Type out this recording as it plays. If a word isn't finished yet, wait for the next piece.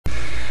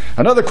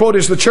Another quote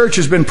is, the church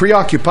has been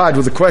preoccupied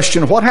with the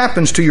question, what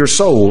happens to your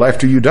soul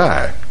after you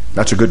die?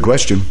 That's a good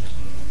question.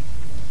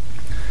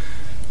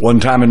 One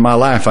time in my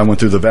life, I went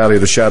through the valley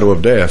of the shadow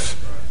of death.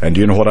 And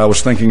do you know what I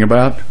was thinking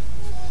about?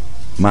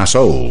 My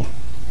soul.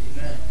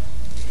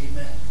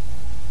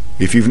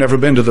 If you've never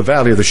been to the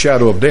valley of the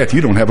shadow of death,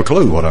 you don't have a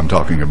clue what I'm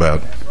talking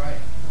about.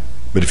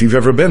 But if you've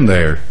ever been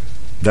there,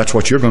 that's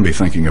what you're going to be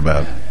thinking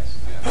about,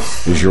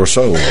 is your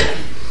soul.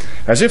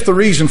 As if the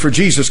reason for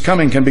Jesus'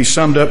 coming can be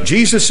summed up,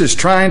 Jesus is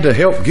trying to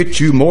help get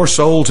you more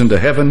souls into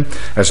heaven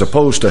as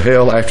opposed to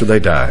hell after they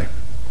die.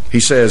 He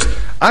says,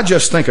 I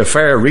just think a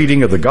fair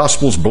reading of the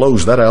Gospels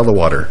blows that out of the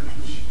water.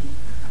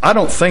 I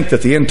don't think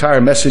that the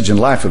entire message and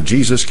life of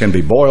Jesus can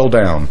be boiled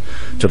down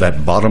to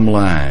that bottom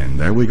line.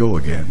 There we go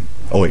again.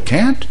 Oh, it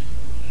can't?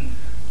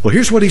 Well,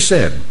 here's what he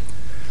said.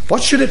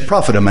 What should it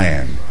profit a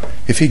man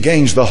if he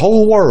gains the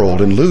whole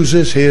world and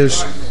loses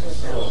his...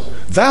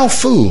 Thou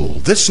fool,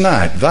 this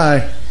night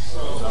thy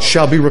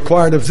shall be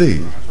required of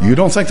thee. You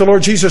don't think the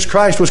Lord Jesus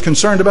Christ was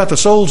concerned about the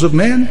souls of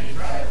men?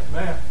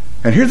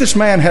 And here this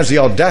man has the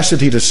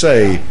audacity to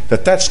say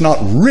that that's not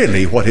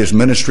really what his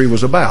ministry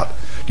was about.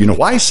 Do you know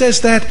why he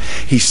says that?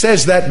 He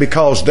says that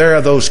because there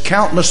are those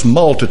countless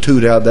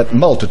multitude out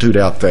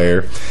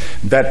there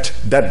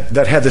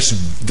that have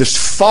this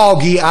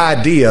foggy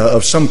idea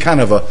of some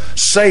kind of a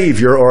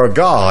Savior or a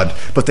God,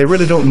 but they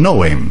really don't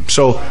know Him.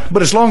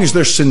 But as long as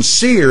they're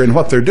sincere in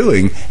what they're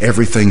doing,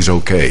 everything's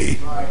okay.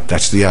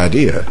 That's the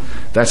idea.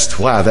 That's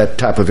why that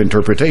type of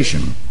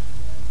interpretation.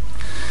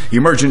 The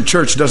emergent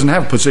church doesn't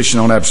have a position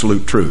on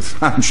absolute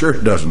truth. I'm sure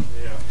it doesn't.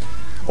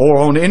 Or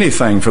on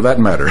anything for that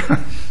matter.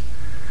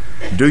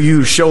 Do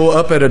you show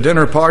up at a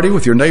dinner party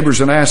with your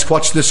neighbors and ask,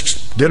 what's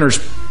this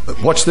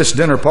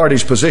dinner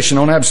party's position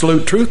on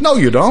absolute truth? No,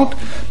 you don't,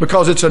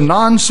 because it's a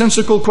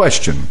nonsensical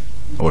question.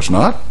 Oh, it's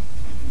not?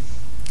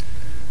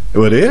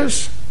 Oh, it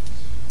is?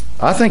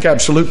 I think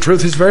absolute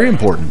truth is very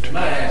important,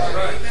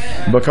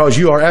 because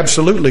you are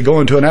absolutely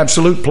going to an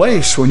absolute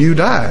place when you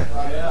die.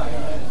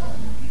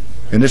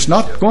 And it's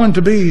not going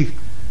to be,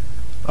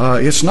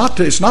 it's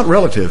not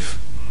relative.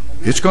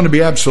 It's going to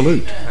be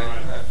absolute.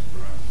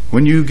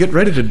 When you get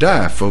ready to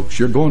die, folks,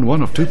 you're going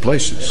one of two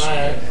places.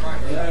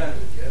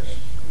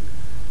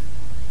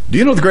 Do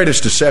you know the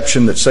greatest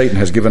deception that Satan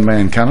has given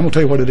mankind? I'm going to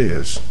tell you what it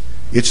is.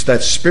 It's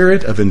that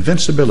spirit of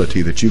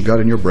invincibility that you've got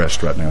in your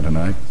breast right now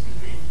tonight.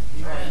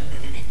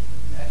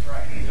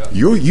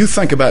 You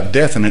think about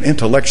death in an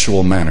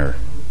intellectual manner.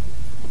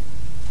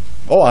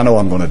 Oh, I know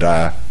I'm going to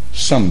die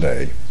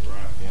someday.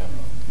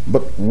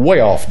 But way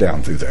off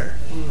down through there.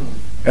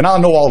 And I'll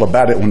know all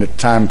about it when the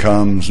time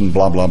comes and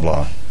blah, blah,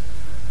 blah.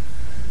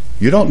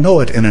 You don't know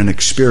it in an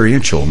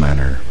experiential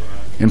manner.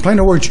 In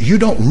plain words, you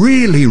don't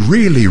really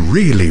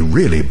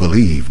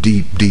believe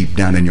deep, deep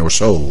down in your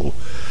soul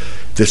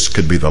this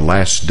could be the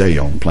last day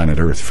on planet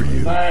Earth for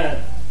you.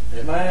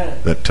 Amen.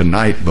 That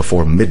tonight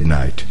before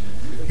midnight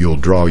you'll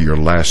draw your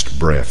last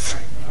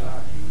breath.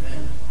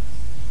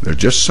 There's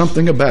just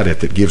something about it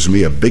that gives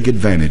me a big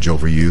advantage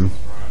over you,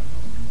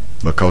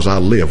 because I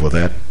live with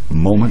that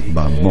moment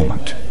by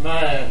moment.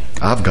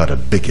 I've got a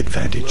big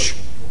advantage.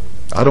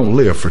 I don't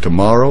live for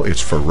tomorrow,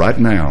 it's for right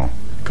now.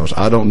 Because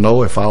I don't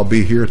know if I'll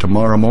be here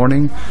tomorrow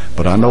morning,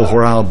 but I know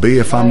where I'll be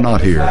if I'm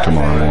not here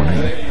tomorrow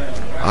morning.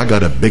 I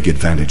got a big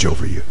advantage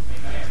over you.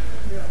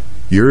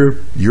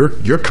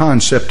 Your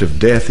concept of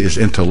death is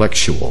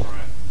intellectual.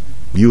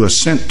 You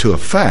assent to a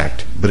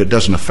fact, but it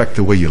doesn't affect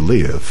the way you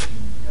live.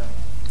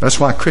 That's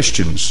why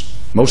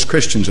most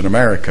Christians in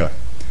America,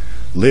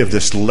 live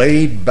this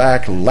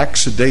laid-back,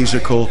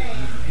 lackadaisical,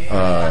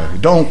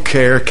 don't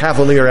care,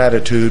 cavalier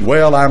attitude.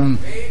 Well, I'm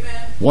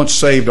once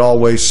saved,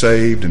 always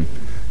saved, and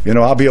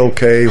I'll be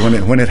okay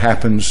when it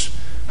happens.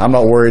 I'm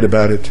not worried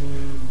about it,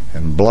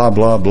 and blah,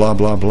 blah, blah,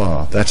 blah,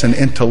 blah. That's an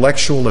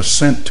intellectual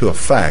assent to a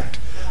fact,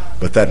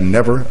 but that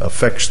never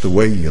affects the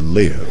way you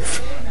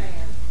live.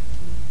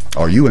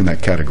 Are you in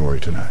that category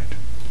tonight?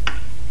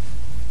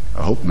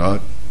 I hope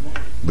not,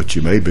 but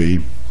you may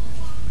be.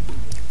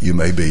 You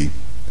may be.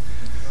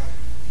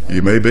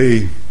 You may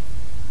be.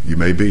 You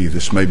may be.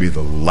 This may be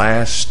the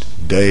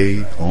last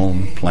day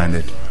on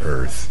planet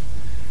Earth.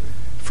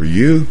 For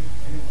you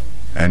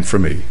and for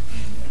me.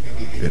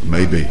 It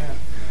may be.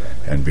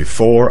 And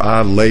before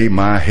I lay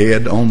my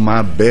head on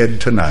my bed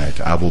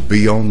tonight, I will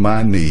be on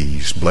my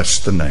knees, bless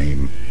the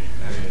name,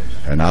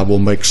 and I will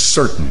make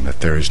certain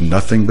that there is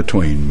nothing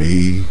between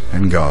me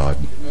and God.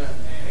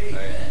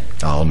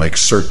 I'll make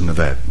certain of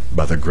that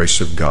by the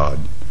grace of God,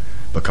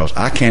 because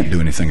I can't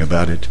do anything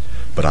about it,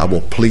 but I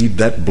will plead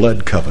that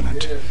blood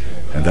covenant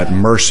and that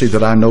mercy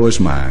that I know is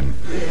mine,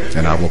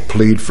 and I will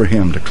plead for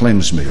Him to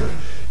cleanse me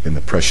in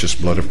the precious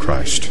blood of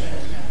Christ.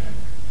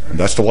 And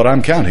that's what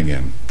I'm counting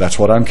in. That's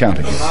what I'm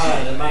counting in.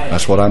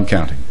 That's what I'm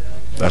counting.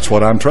 That's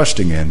what I'm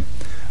trusting in.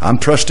 I'm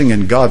trusting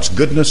in God's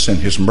goodness and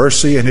His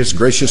mercy and His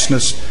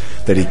graciousness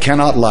that He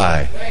cannot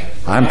lie.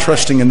 I'm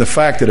trusting in the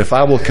fact that if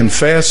I will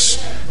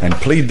confess and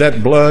plead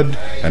that blood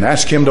and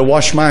ask Him to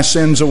wash my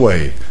sins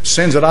away,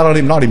 sins that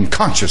I'm not even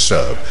conscious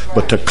of,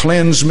 but to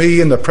cleanse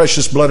me in the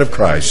precious blood of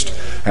Christ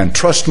and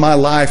trust my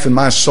life and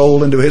my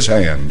soul into His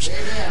hands,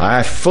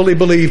 I fully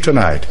believe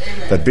tonight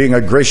that being a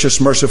gracious,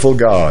 merciful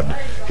God,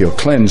 He'll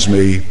cleanse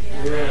me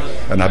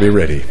and I'll be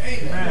ready.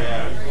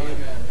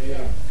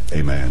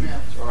 Amen.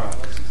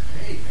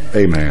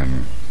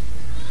 Amen.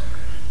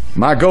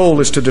 My goal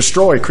is to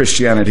destroy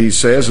Christianity, he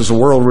says, as a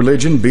world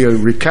religion, be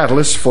a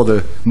catalyst for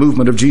the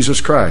movement of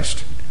Jesus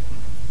Christ.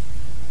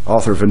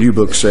 Author of a new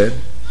book said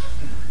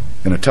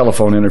in a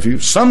telephone interview,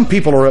 some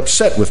people are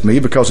upset with me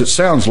because it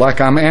sounds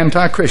like I'm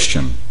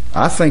anti-Christian.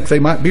 I think they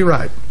might be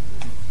right.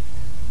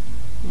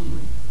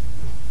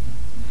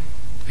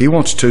 He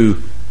wants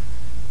to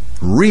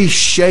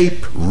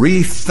reshape,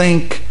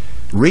 rethink,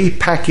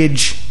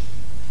 repackage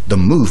the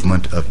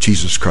movement of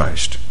Jesus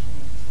Christ.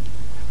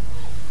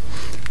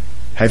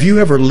 Have you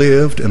ever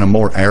lived in a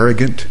more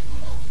arrogant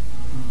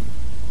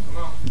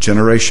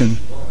generation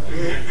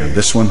than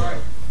this one?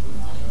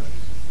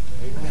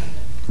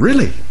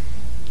 Really?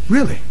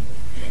 Really?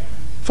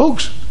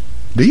 Folks,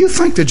 do you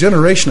think the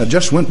generation that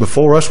just went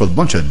before us was a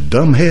bunch of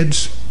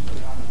dumbheads?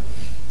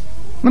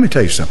 Let me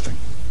tell you something.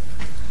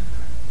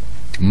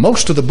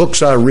 Most of the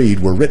books I read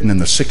were written in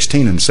the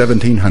 16 and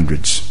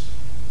 1700s.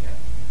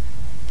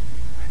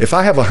 If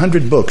I have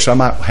 100 books, I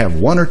might have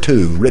one or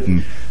two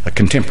written a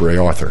contemporary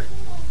author.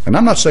 And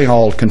I'm not saying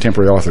all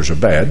contemporary authors are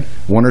bad.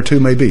 One or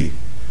two may be.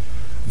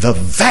 The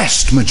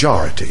vast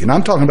majority, and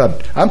I'm talking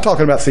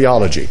about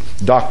theology,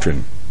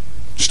 doctrine,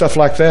 stuff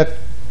like that.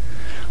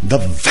 The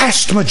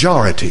vast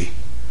majority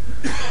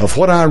of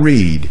what I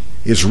read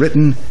is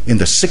written in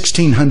the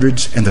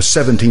 1600s and the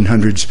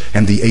 1700s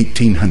and the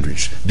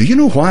 1800s. Do you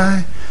know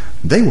why?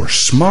 They were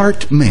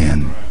smart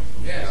men.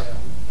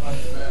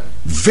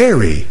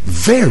 Very,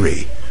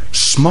 very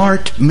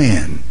smart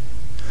men.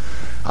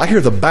 I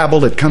hear the babble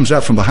that comes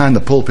out from behind the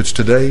pulpits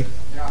today.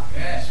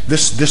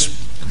 This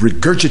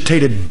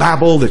regurgitated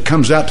babble that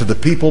comes out to the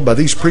people by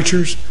these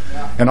preachers.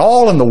 And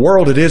all in the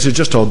world it is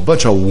just a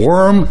bunch of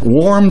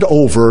warmed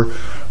over,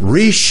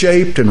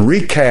 reshaped and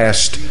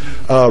recast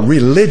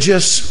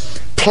religious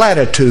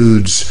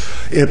platitudes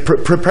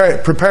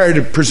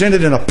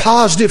presented in a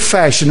positive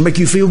fashion to make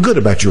you feel good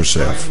about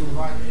yourself.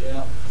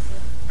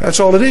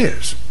 That's all it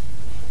is.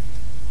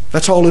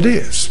 That's all it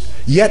is.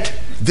 Yet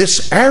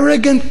this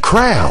arrogant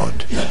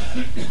crowd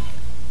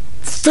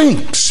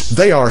thinks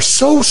they are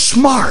so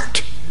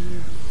smart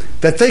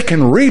that they can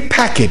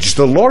repackage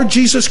the Lord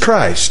Jesus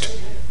Christ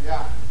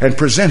and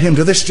present Him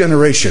to this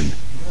generation.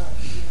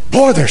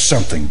 Boy, there's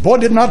something. Boy,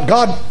 did not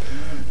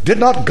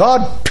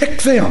God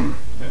pick them?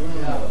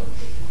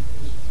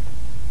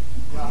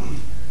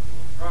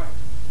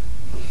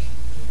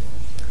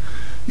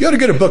 You ought to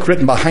get a book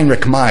written by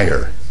Heinrich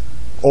Meyer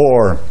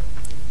or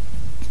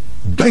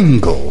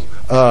Bengel.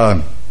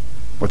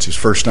 What's his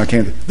first? I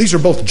can't. These are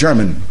both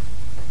German.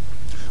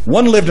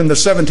 One lived in the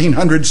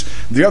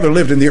 1700s, the other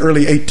lived in the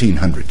early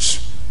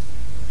 1800s.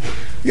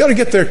 You ought to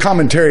get their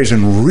commentaries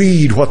and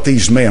read what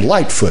these men,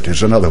 Lightfoot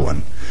is another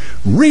one,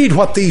 read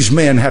what these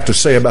men have to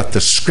say about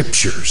the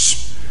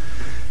Scriptures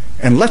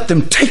and let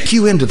them take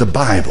you into the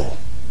Bible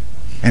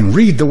and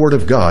read the Word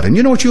of God. And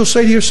you know what you'll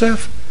say to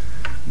yourself?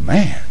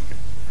 Man,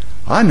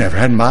 I never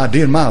had an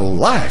idea in my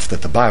life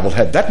that the Bible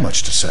had that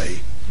much to say,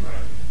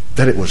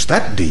 that it was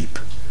that deep,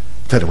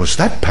 that it was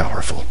that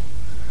powerful.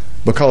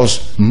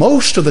 Because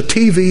most of the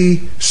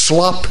TV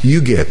slop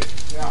you get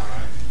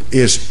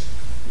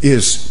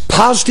is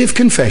positive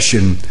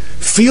confession,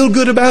 feel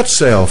good about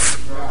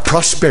self,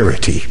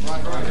 prosperity,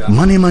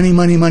 money, money,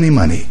 money, money,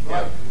 money.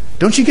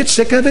 Don't you get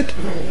sick of it?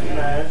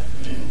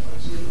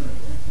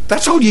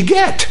 That's all you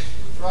get.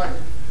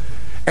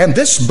 And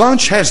this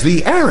bunch has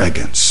the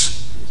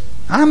arrogance,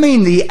 I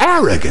mean the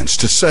arrogance,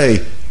 to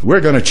say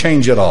we're going to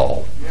change it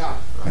all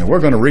and we're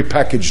going to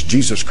repackage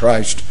Jesus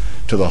Christ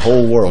to the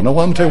whole world. No, I'm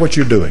going to tell you what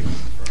you're doing.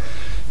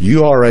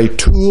 You are a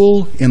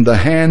tool in the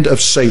hand of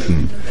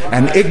Satan,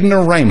 an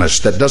ignoramus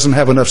that doesn't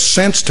have enough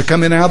sense to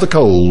come in out of the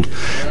cold,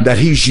 that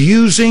he's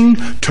using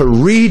to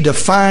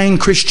redefine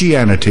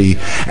Christianity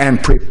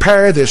and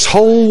prepare this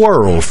whole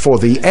world for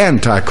the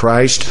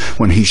Antichrist.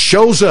 When he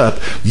shows up,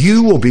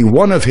 you will be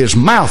one of his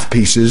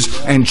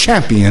mouthpieces and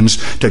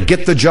champions to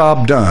get the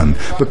job done,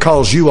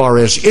 because you are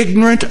as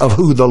ignorant of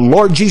who the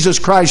Lord Jesus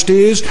Christ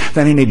is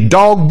than any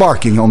dog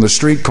barking on the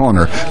street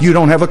corner. You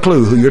don't have a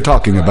clue who you're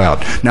talking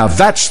about. Now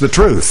that's the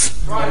truth.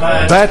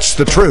 That's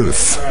the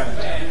truth.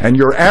 And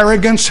your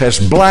arrogance has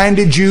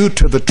blinded you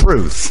to the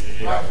truth.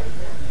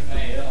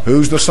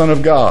 Who's the Son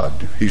of God?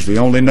 He's the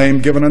only name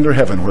given under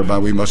heaven whereby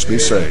we must be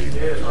saved.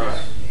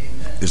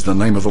 Is the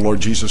name of the Lord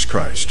Jesus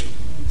Christ.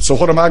 So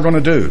what am I going to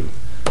do?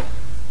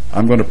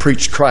 I'm going to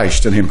preach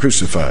Christ and Him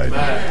crucified.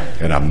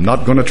 And I'm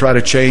not going to try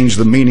to change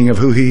the meaning of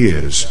who He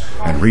is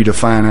and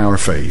redefine our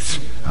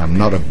faith. I'm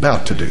not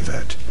about to do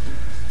that.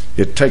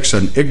 It takes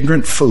an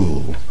ignorant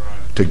fool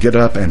to get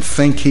up and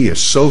think he is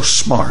so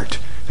smart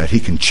that he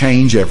can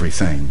change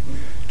everything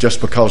just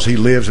because he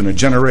lives in a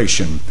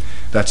generation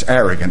that's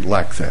arrogant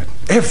like that.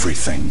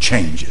 Everything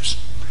changes.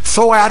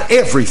 Throw out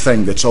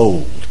everything that's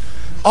old.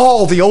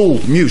 All the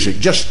old music,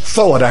 just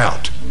throw it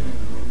out.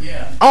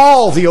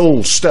 All the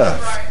old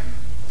stuff,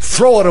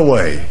 throw it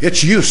away.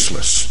 It's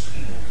useless.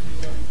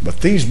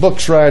 But these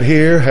books right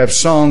here have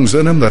songs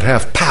in them that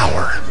have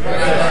power.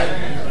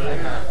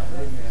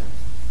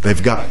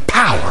 They've got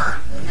power.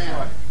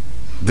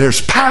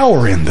 There's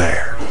power in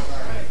there.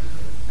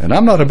 And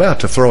I'm not about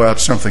to throw out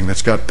something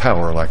that's got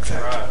power like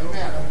that.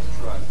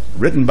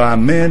 Written by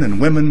men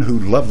and women who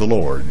love the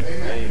Lord.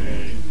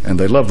 And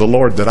they love the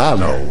Lord that I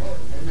know.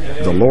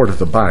 The Lord of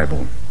the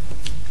Bible.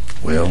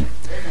 Well,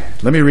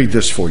 let me read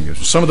this for you.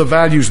 Some of the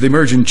values of the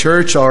emerging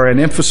church are an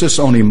emphasis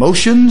on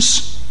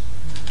emotions,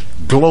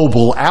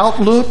 global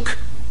outlook,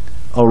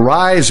 a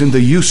rise in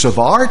the use of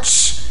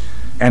arts,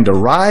 and a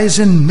rise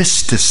in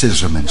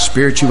mysticism and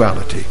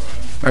spirituality.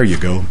 There you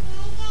go.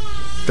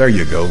 There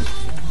you go.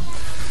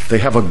 They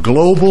have a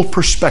global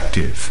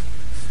perspective.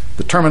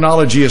 The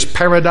terminology is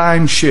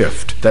paradigm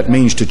shift. That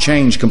means to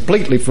change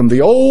completely from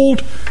the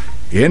old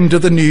into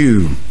the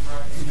new.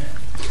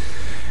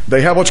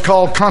 They have what's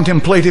called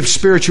contemplative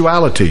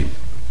spirituality.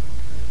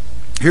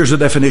 Here's a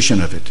definition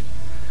of it.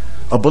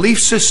 A belief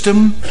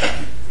system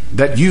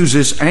that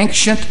uses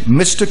ancient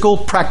mystical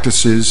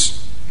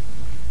practices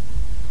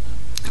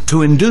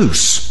to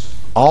induce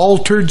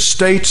altered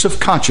states of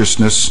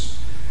consciousness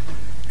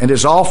and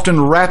is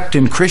often wrapped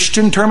in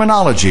Christian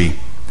terminology.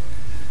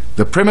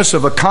 The premise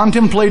of a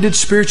contemplated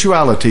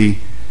spirituality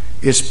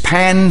is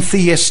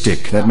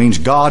pantheistic. That means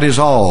God is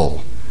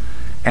all.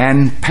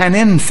 And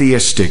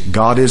panentheistic,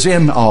 God is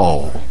in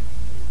all.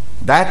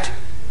 That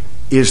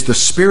is the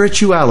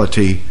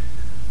spirituality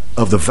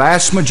of the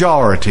vast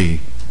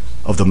majority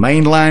of the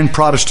mainline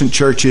Protestant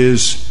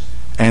churches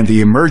and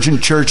the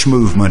emergent church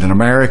movement in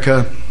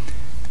America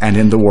and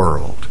in the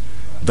world.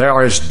 They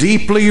are as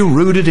deeply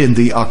rooted in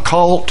the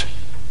occult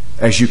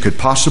as you could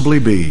possibly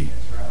be.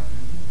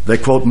 They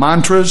quote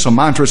mantras. A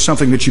mantra is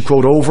something that you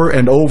quote over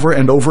and over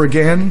and over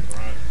again.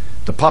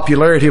 The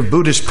popularity of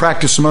Buddhist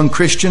practice among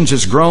Christians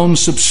has grown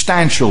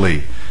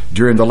substantially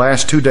during the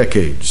last 2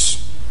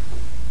 decades.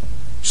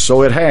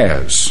 So it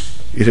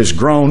has. It has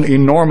grown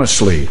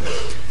enormously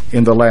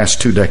in the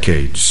last 2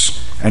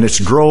 decades. And it's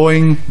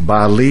growing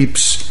by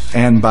leaps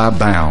and by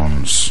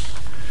bounds.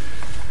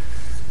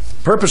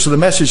 Purpose of the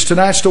message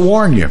tonight is to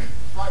warn you.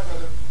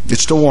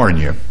 It's to warn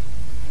you.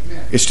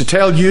 It's to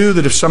tell you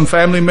that if some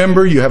family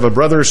member, you have a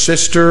brother or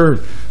sister,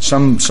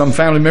 some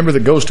family member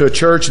that goes to a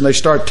church and they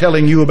start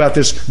telling you about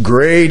this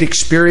great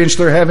experience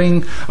they're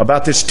having,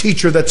 about this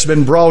teacher that's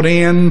been brought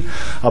in,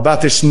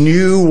 about this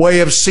new way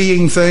of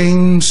seeing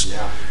things,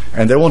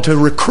 and they want to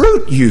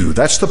recruit you.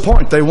 That's the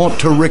point. They want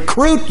to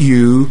recruit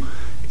you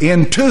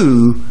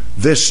into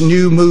this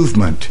new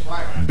movement.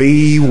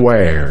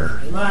 Beware.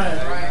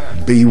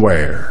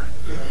 Beware.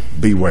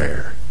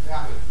 Beware.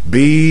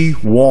 Be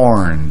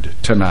warned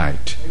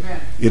tonight.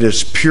 It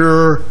is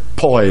pure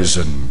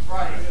poison.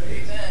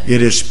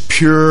 It is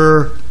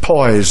pure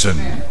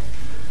poison.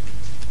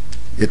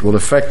 It will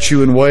affect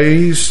you in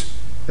ways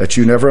that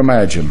you never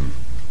imagine.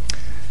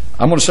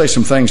 I'm going to say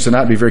some things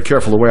tonight. Be very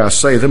careful the way I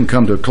say them.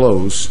 Come to a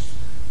close,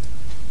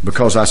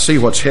 because I see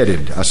what's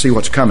headed. I see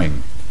what's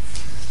coming.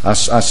 I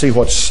see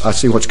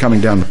what's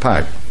coming down the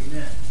pipe.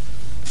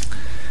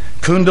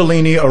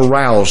 Kundalini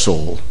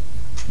arousal.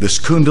 This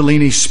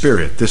Kundalini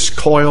spirit, this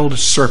coiled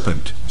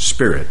serpent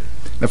spirit.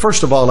 Now,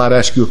 first of all, I'd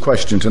ask you a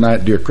question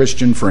tonight, dear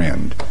Christian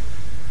friend.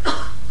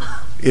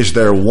 Is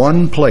there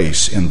one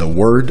place in the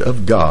Word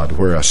of God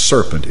where a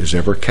serpent is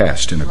ever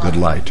cast in a good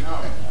light?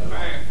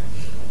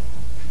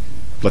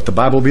 Let the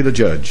Bible be the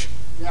judge.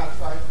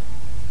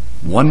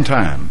 One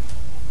time.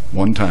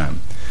 One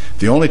time.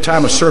 The only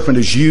time a serpent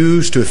is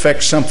used to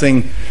affect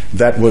something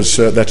that was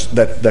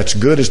that's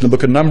good is in the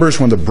book of Numbers,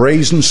 when the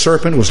brazen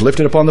serpent was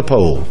lifted up on the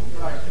pole.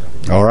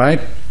 All right?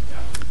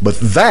 But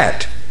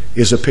that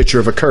is a picture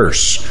of a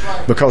curse,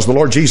 because the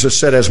Lord Jesus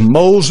said, as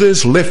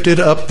Moses lifted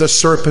up the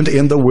serpent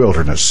in the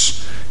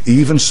wilderness,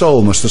 even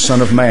so must the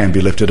Son of Man be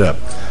lifted up.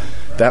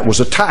 That was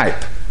a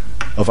type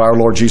of our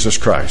Lord Jesus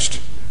Christ.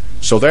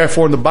 So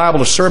therefore in the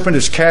Bible, a serpent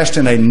is cast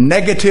in a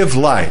negative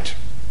light.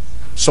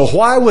 So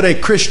why would a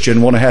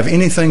Christian want to have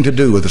anything to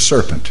do with a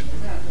serpent?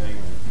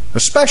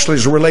 Especially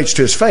as it relates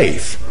to his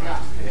faith.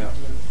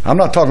 I'm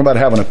not talking about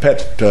having a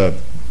pet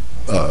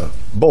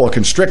boa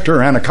constrictor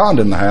or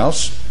anaconda in the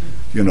house.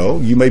 You know,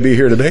 you may be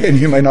here today and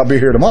you may not be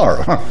here tomorrow.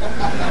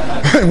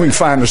 We can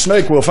find the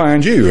snake, we'll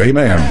find you.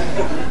 Amen.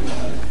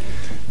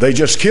 They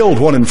just killed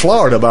one in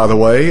Florida, by the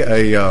way,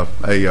 a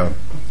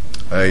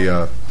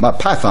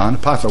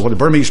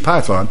Burmese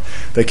python.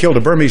 They killed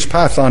a Burmese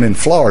python in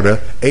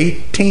Florida,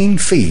 18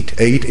 feet,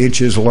 8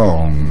 inches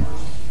long.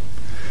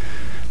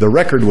 The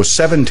record was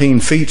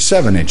 17 feet,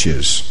 7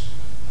 inches.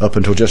 Up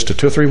until just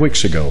 2 or 3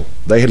 weeks ago.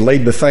 They had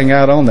laid the thing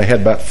out on. They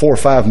had about 4 or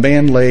 5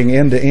 men laying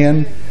end to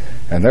end.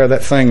 And there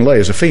that thing lay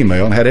as a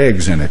female and had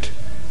eggs in it.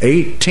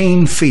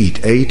 18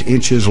 feet, 8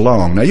 inches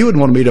long. Now, you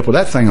wouldn't want to meet up with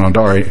that thing on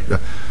a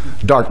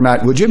dark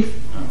night, would you?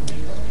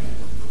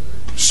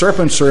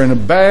 Serpents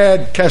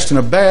are casting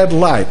a bad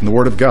light in the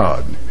Word of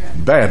God.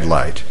 Bad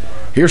light.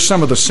 Here's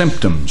some of the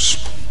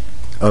symptoms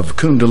of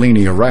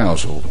Kundalini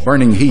arousal.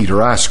 Burning heat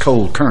or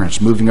ice-cold currents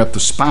moving up the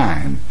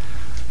spine,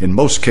 in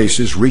most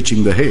cases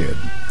reaching the head.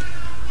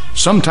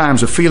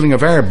 Sometimes a feeling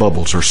of air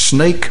bubbles or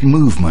snake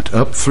movement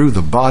up through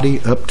the body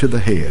up to the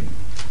head.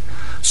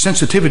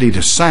 Sensitivity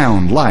to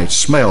sound, light,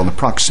 smell, and the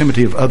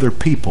proximity of other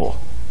people.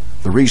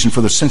 The reason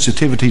for the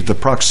sensitivity to the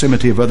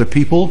proximity of other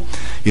people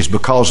is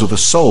because of the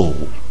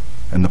soul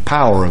and the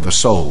power of the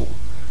soul.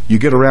 You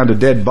get around a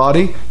dead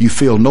body, you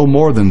feel no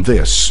more than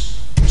this.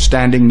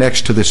 Standing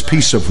next to this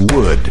piece of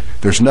wood,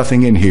 there's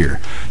nothing in here.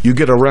 You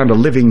get around a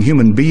living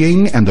human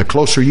being, and the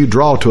closer you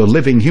draw to a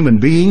living human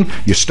being,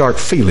 you start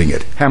feeling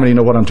it. How many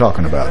know what I'm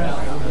talking about?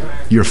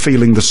 You're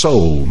feeling the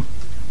soul.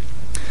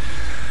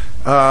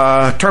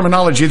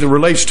 Terminology that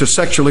relates to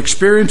sexual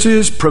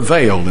experiences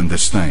prevailed in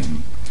this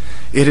thing.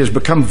 It has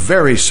become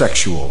very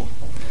sexual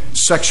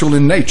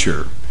in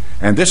nature.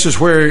 And this is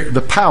where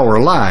the power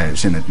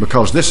lies in it,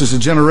 because this is a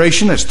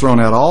generation that's thrown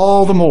out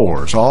all the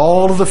mores,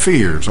 all of the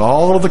fears,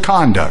 all of the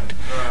conduct.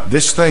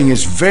 This thing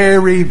is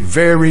very,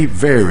 very,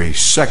 very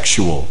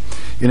sexual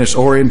in its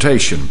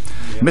orientation.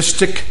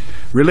 Mystic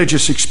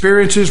religious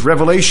experiences,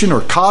 revelation,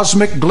 or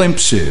cosmic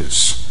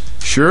glimpses.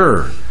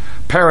 Sure.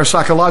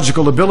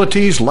 Parapsychological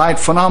abilities, light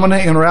phenomena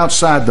in or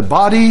outside the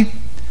body,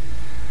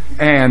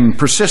 and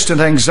persistent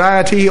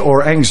anxiety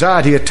or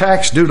anxiety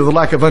attacks due to the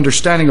lack of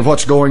understanding of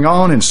what's going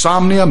on,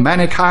 insomnia,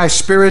 manic high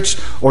spirits,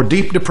 or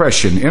deep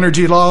depression,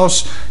 energy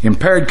loss,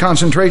 impaired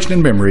concentration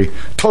and memory,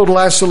 total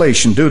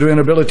isolation due to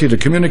inability to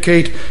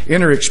communicate,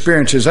 inner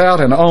experiences out,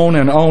 and on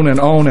and on and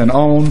on and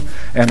on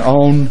and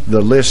on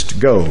the list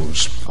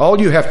goes.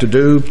 All you have to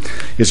do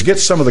is get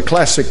some of the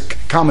classic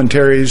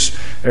commentaries,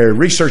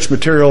 research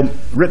material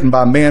written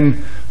by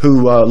men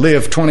who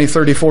lived 20,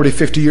 30, 40,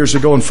 50 years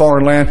ago in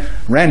foreign land.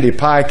 Randy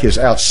Pike is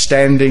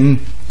outstanding.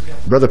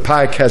 Brother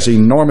Pike has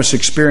enormous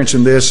experience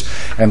in this.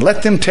 And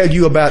let them tell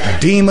you about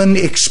demon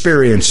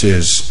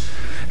experiences.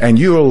 And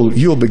you'll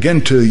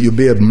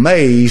be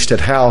amazed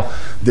at how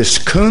this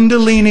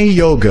Kundalini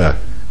Yoga,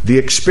 the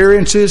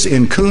experiences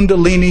in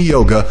Kundalini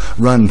Yoga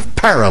run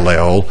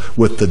parallel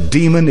with the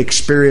demon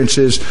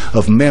experiences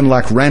of men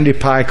like Randy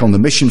Pike on the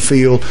mission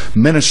field,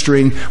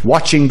 ministering,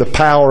 watching the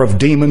power of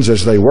demons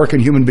as they work in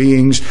human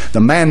beings.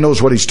 The man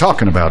knows what he's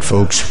talking about,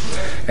 folks.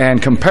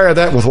 And compare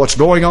that with what's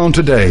going on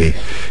today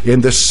in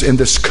this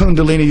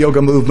Kundalini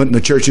Yoga movement in the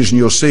churches, and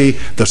you'll see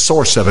the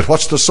source of it.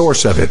 What's the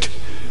source of it?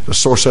 The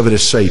source of it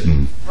is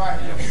Satan.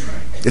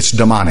 It's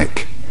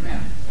demonic.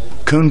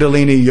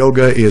 Kundalini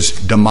Yoga is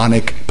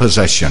demonic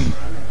possession.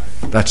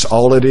 That's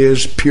all it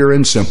is, pure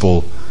and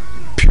simple,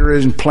 pure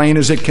and plain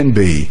as it can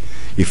be.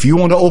 If you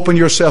want to open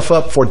yourself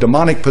up for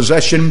demonic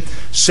possession,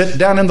 sit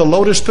down in the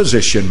lotus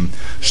position,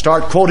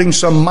 start quoting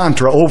some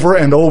mantra over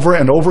and over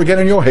and over again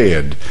in your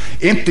head.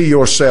 Empty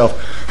yourself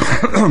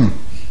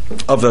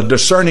of the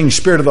discerning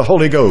spirit of the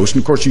Holy Ghost.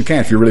 And of course you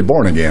can't if you're really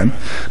born again.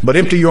 But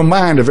empty your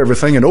mind of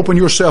everything and open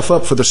yourself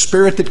up for the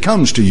spirit that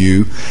comes to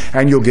you,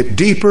 and you'll get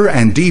deeper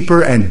and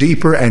deeper and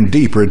deeper and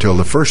deeper until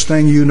the first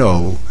thing you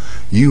know,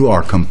 you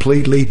are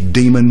completely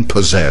demon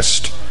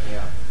possessed.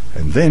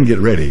 And then get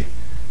ready,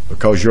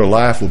 because your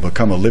life will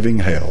become a living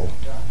hell.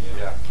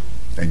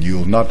 And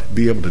you'll not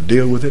be able to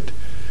deal with it.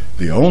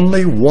 The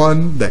only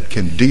one that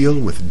can deal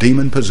with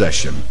demon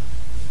possession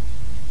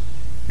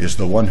is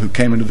the one who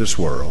came into this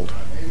world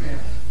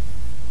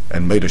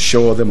and made a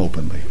show of them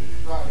openly,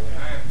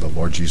 the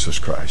Lord Jesus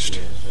Christ.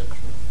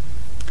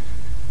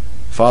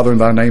 Father, in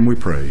thy name we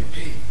pray.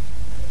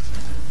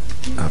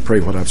 I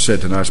pray what I've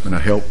said tonight has been a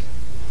help.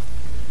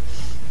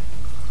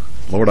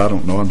 Lord, I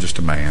don't know. I'm just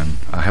a man.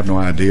 I have no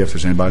idea if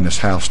there's anybody in this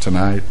house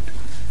tonight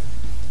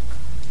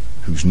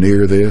who's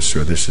near this,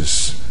 or this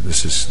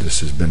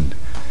has been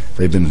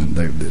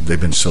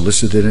they've been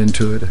solicited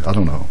into it. I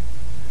don't know.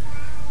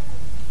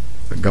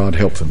 But God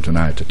help them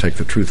tonight to take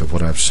the truth of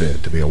what I've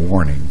said, to be a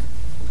warning,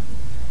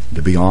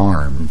 to be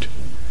armed,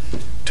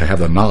 to have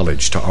the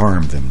knowledge to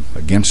arm them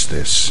against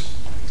this,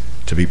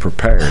 to be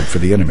prepared for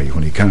the enemy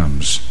when he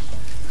comes.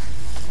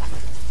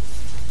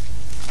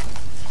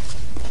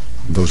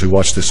 And those who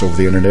watch this over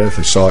the internet, if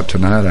they saw it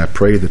tonight, I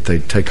pray that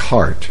they'd take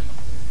heart,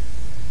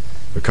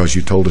 because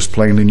you told us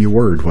plainly in your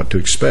word what to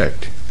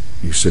expect.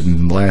 You said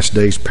in the last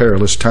days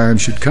perilous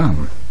times should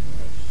come.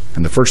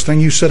 And the first thing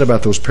you said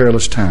about those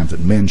perilous times, that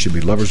men should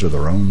be lovers of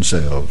their own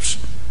selves.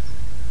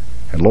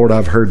 And Lord,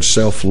 I've heard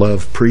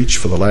self-love preached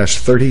for the last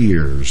 30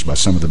 years by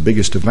some of the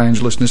biggest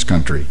evangelists in this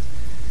country,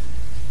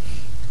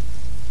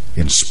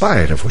 in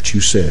spite of what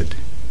you said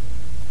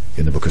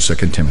in the book of 2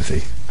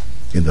 Timothy,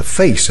 in the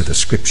face of the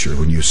Scripture,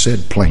 when you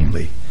said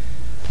plainly,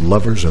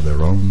 lovers of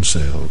their own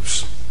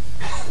selves.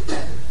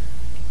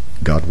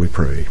 God, we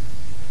pray,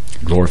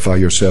 glorify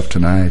yourself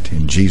tonight.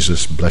 In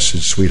Jesus'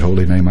 blessed, sweet,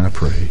 holy name I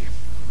pray.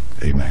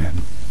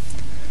 Amen.